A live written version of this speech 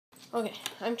Okay,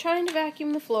 I'm trying to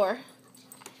vacuum the floor,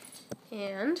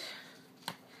 and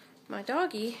my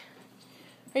doggie,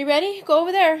 are you ready? Go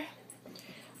over there.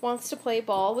 Wants to play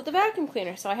ball with the vacuum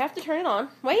cleaner, so I have to turn it on.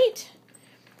 Wait!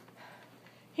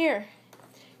 Here,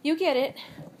 you get it.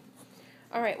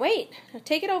 Alright, wait. Now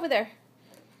take it over there.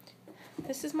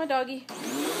 This is my doggie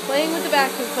playing with the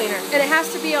vacuum cleaner, and it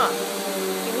has to be on.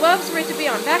 He loves for it to be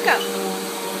on. Back up.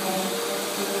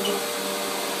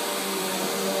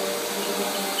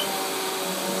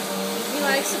 He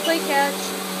likes to play catch.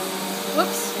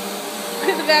 Whoops.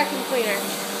 With the vacuum cleaner.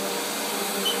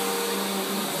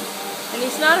 And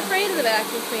he's not afraid of the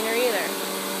vacuum cleaner either.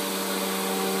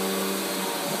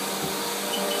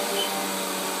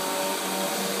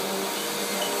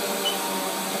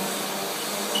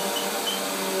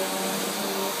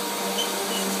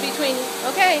 Between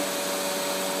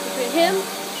him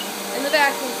and the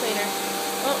vacuum cleaner.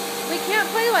 Well, we can't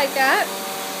play like that.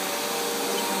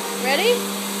 Ready?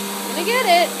 Gonna get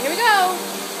it. Here we go.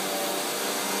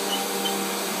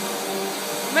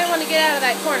 You might want to get out of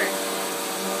that corner.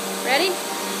 Ready?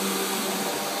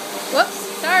 Whoops,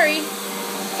 sorry.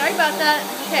 Sorry about that.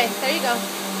 Okay, there you go.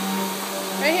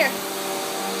 Right here.